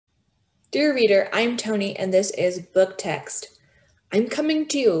Dear reader, I'm Tony and this is Book Text. I'm coming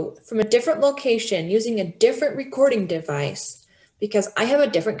to you from a different location using a different recording device because I have a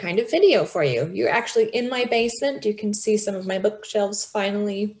different kind of video for you. You're actually in my basement. You can see some of my bookshelves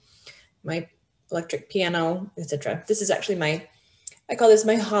finally, my electric piano, etc. This is actually I call this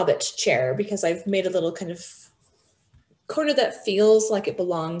my Hobbit chair because I've made a little kind of corner that feels like it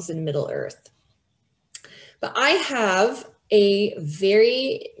belongs in Middle Earth. But I have a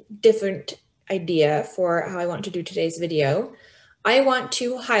very different idea for how I want to do today's video. I want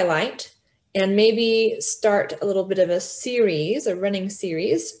to highlight and maybe start a little bit of a series, a running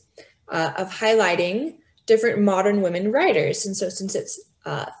series of highlighting different modern women writers. And so since it's,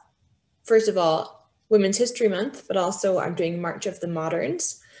 first of all, Women's History Month, but also I'm doing March of the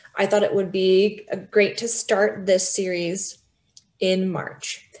Moderns, I thought it would be great to start this series in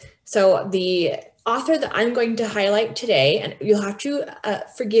March. So the author that I'm going to highlight today, and you'll have to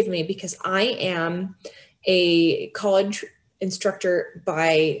forgive me because I am a college instructor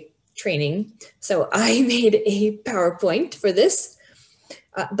by training, so I made a PowerPoint for this,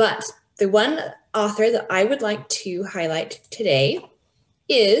 but the one author that I would like to highlight today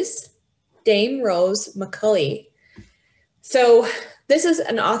is Dame Rose Macaulay. So this is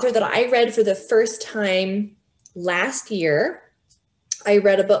an author that I read for the first time last year. I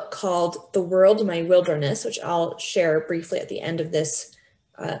read a book called The World, My Wilderness, which I'll share briefly at the end of this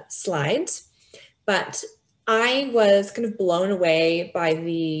slides. But I was kind of blown away by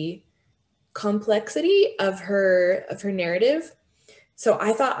the complexity of her narrative. So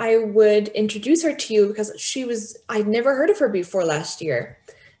I thought I would introduce her to you because I'd never heard of her before last year.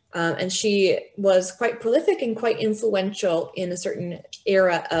 And she was quite prolific and quite influential in a certain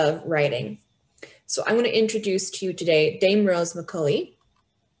era of writing. So I'm going to introduce to you today Dame Rose Macaulay.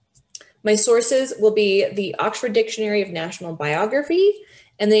 My sources will be the Oxford Dictionary of National Biography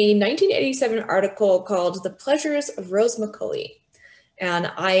and the 1987 article called The Pleasures of Rose Macaulay.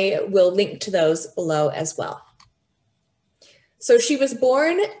 And I will link to those below as well. So she was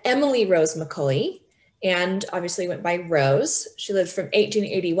born Emily Rose Macaulay and obviously went by Rose. She lived from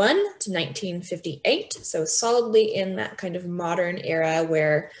 1881 to 1958, so solidly in that kind of modern era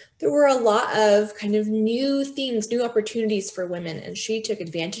where there were a lot of kind of new things, new opportunities for women, and she took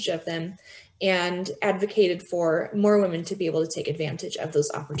advantage of them and advocated for more women to be able to take advantage of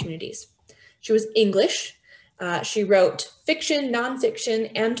those opportunities. She was English. She wrote fiction,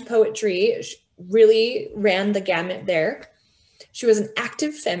 nonfiction, and poetry. She really ran the gamut there. She was an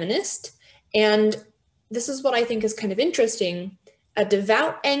active feminist, and this is what I think is kind of interesting, a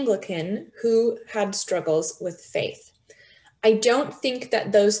devout Anglican who had struggles with faith. I don't think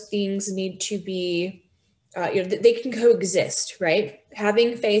that those things need to be, they can coexist, right?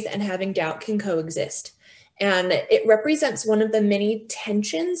 Having faith and having doubt can coexist. And it represents one of the many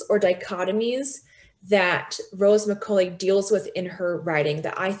tensions or dichotomies that Rose Macaulay deals with in her writing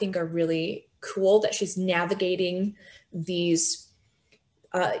that I think are really cool, that she's navigating these,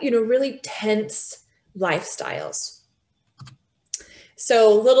 really tense lifestyles.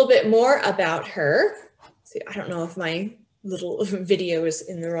 So a little bit more about her. See, I don't know if my little video is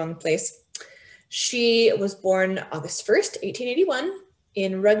in the wrong place. She was born August 1st, 1881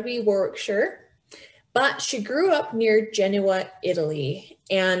 in Rugby, Warwickshire, but she grew up near Genoa, Italy,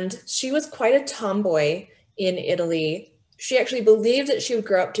 and she was quite a tomboy in Italy. She actually believed that she would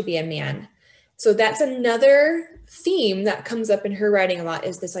grow up to be a man. So that's another theme that comes up in her writing a lot,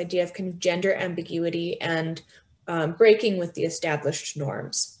 is this idea of kind of gender ambiguity and breaking with the established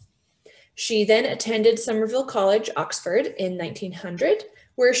norms. She then attended Somerville College, Oxford in 1900,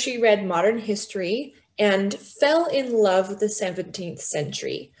 where she read modern history and fell in love with the 17th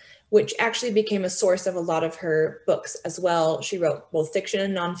century, which actually became a source of a lot of her books as well. She wrote both fiction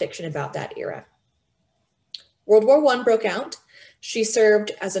and nonfiction about that era. World War I broke out. She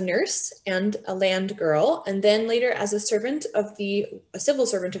served as a nurse and a land girl, and then later as a civil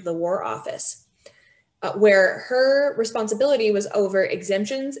servant of the War Office, where her responsibility was over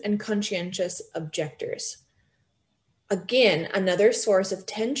exemptions and conscientious objectors. Again, another source of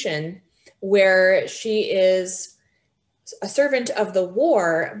tension where she is a servant of the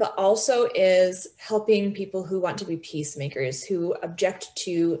war, but also is helping people who want to be peacemakers, who object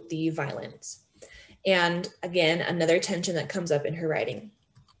to the violence. And again, another tension that comes up in her writing.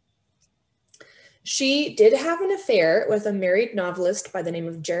 She did have an affair with a married novelist by the name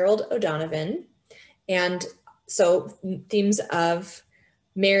of Gerald O'Donovan. And so themes of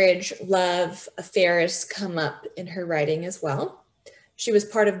marriage, love, affairs come up in her writing as well. She was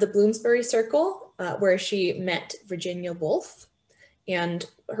part of the Bloomsbury Circle, where she met Virginia Woolf. And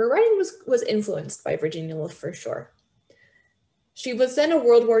her writing was influenced by Virginia Woolf for sure. She was then a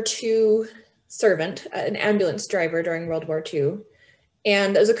World War II servant, an ambulance driver during World War II.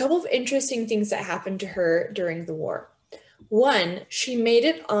 And there's a couple of interesting things that happened to her during the war. One, she made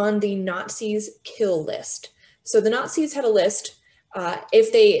it on the Nazis' kill list. So the Nazis had a list.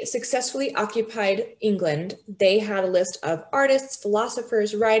 If they successfully occupied England, they had a list of artists,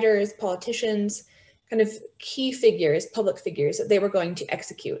 philosophers, writers, politicians, kind of key figures, public figures that they were going to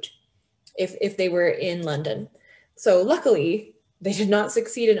execute if they were in London. So luckily, they did not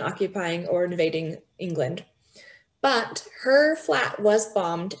succeed in occupying or invading England. But her flat was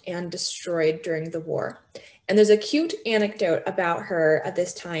bombed and destroyed during the war. And there's a cute anecdote about her at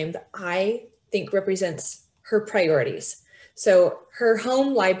this time that I think represents her priorities. So her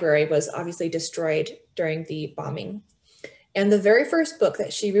home library was obviously destroyed during the bombing. And the very first book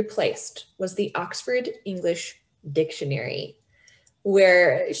that she replaced was the Oxford English Dictionary,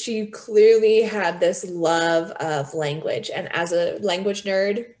 where she clearly had this love of language. And as a language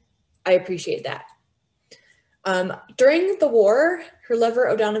nerd, I appreciate that. During the war, her lover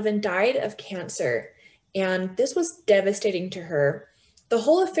O'Donovan died of cancer, and this was devastating to her. The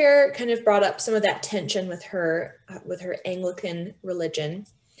whole affair kind of brought up some of that tension with her Anglican religion,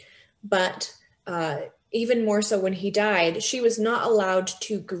 but even more so when he died, she was not allowed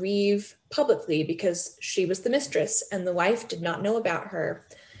to grieve publicly because she was the mistress and the wife did not know about her.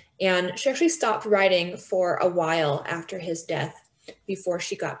 And she actually stopped writing for a while after his death before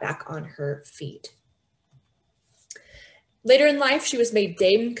she got back on her feet. Later in life, she was made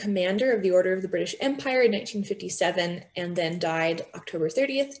Dame Commander of the Order of the British Empire in 1957 and then died October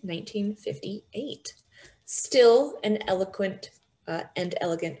 30th, 1958. Still an eloquent and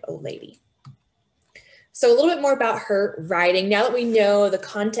elegant old lady. So a little bit more about her writing. Now that we know the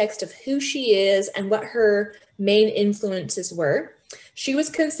context of who she is and what her main influences were, she was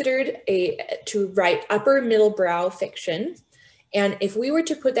considered to write upper middle brow fiction. And if we were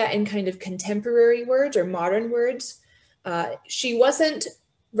to put that in kind of contemporary words or modern words, she wasn't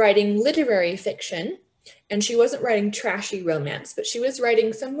writing literary fiction and she wasn't writing trashy romance, but she was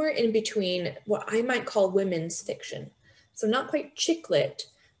writing somewhere in between what I might call women's fiction. So not quite chick lit,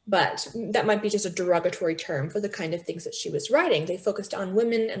 but that might be just a derogatory term for the kind of things that she was writing. They focused on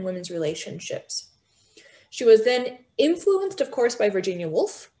women and women's relationships. She was then influenced, of course, by Virginia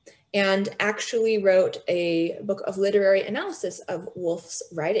Woolf and actually wrote a book of literary analysis of Woolf's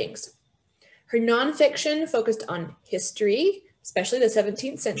writings. Her nonfiction focused on history, especially the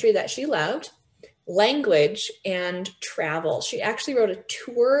 17th century that she loved, language, and travel. She actually wrote a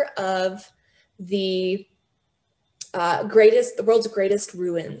tour of the world's greatest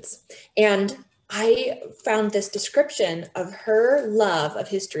ruins. And I found this description of her love of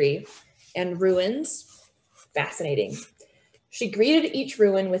history and ruins fascinating. She greeted each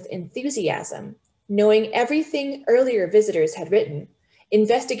ruin with enthusiasm, knowing everything earlier visitors had written,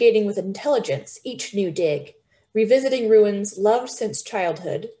 investigating with intelligence each new dig, revisiting ruins loved since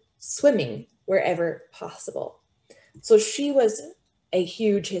childhood, swimming wherever possible. So she was a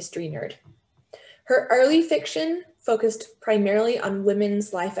huge history nerd. Her early fiction focused primarily on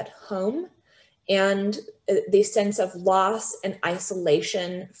women's life at home and the sense of loss and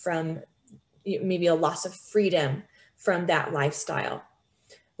isolation from maybe a loss of freedom from that lifestyle.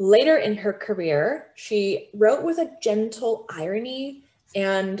 Later in her career, she wrote with a gentle irony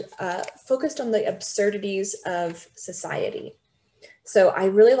and focused on the absurdities of society. So I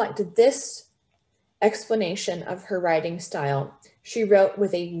really liked this explanation of her writing style. She wrote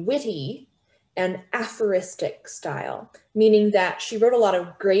with a witty and aphoristic style, meaning that she wrote a lot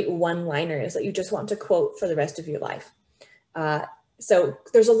of great one-liners that you just want to quote for the rest of your life. So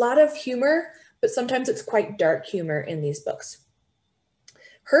there's a lot of humor, but sometimes it's quite dark humor in these books.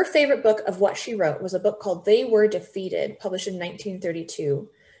 Her favorite book of what she wrote was a book called They Were Defeated, published in 1932,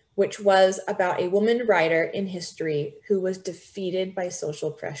 which was about a woman writer in history who was defeated by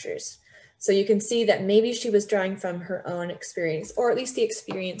social pressures. So you can see that maybe she was drawing from her own experience, or at least the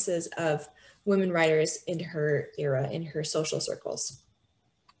experiences of women writers in her era, in her social circles.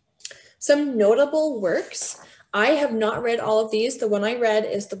 Some notable works. I have not read all of these. The one I read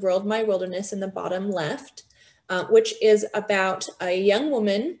is The World, My Wilderness in the bottom left, which is about a young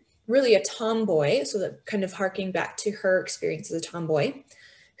woman, really a tomboy, so that kind of harking back to her experience as a tomboy,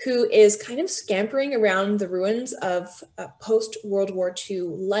 who is kind of scampering around the ruins of post-World War II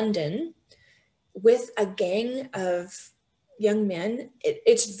London with a gang of young men.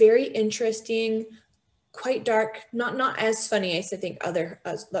 It's very interesting, quite dark, not as funny as I think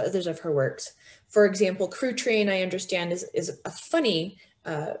others of her works. For example, Crewe Train, I understand, is a funny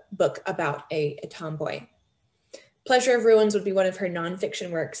book about a tomboy. Pleasure of Ruins would be one of her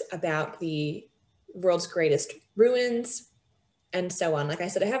nonfiction works about the world's greatest ruins. and so on. Like I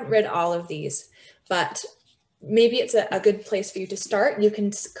said, I haven't read all of these, but maybe it's a good place for you to start. You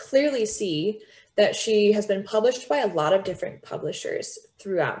can clearly see that she has been published by a lot of different publishers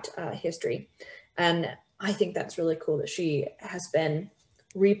throughout history. And I think that's really cool that she has been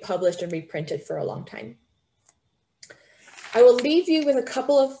republished and reprinted for a long time. I will leave you with a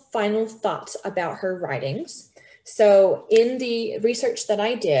couple of final thoughts about her writings. So in the research that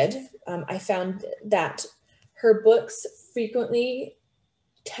I did, I found that her books frequently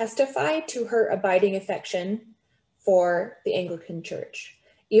testify to her abiding affection for the Anglican Church.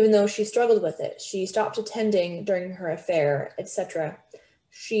 Even though she struggled with it, she stopped attending during her affair, etc.,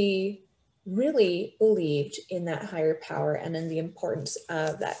 she really believed in that higher power and in the importance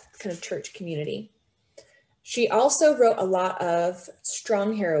of that kind of church community. She also wrote a lot of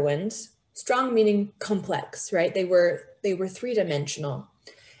strong heroines, strong meaning complex, right? They were three-dimensional.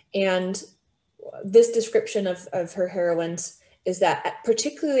 And this description of her heroines is that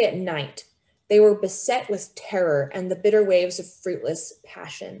particularly at night, they were beset with terror and the bitter waves of fruitless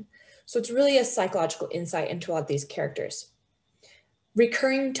passion. So it's really a psychological insight into a lot of these characters.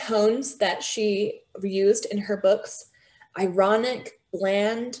 Recurring tones that she used in her books: ironic,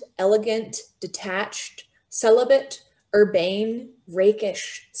 bland, elegant, detached, celibate, urbane,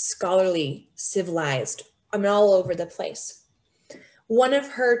 rakish, scholarly, civilized. I mean, all over the place. One of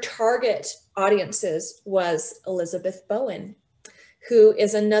her target audiences was Elizabeth Bowen, who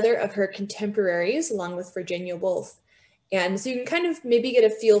is another of her contemporaries, along with Virginia Woolf. And so you can kind of maybe get a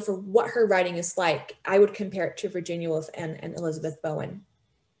feel for what her writing is like. I would compare it to Virginia Woolf and Elizabeth Bowen.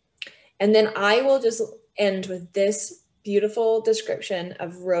 And then I will just end with this beautiful description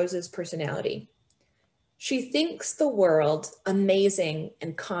of Rose's personality. She thinks the world amazing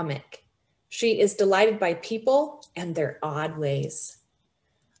and comic. She is delighted by people and their odd ways.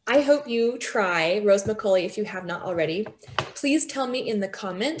 I hope you try Rose Macaulay if you have not already. Please tell me in the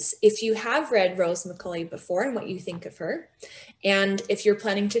comments if you have read Rose Macaulay before and what you think of her. And if you're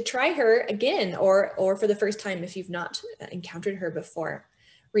planning to try her again or for the first time if you've not encountered her before.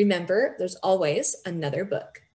 Remember, there's always another book.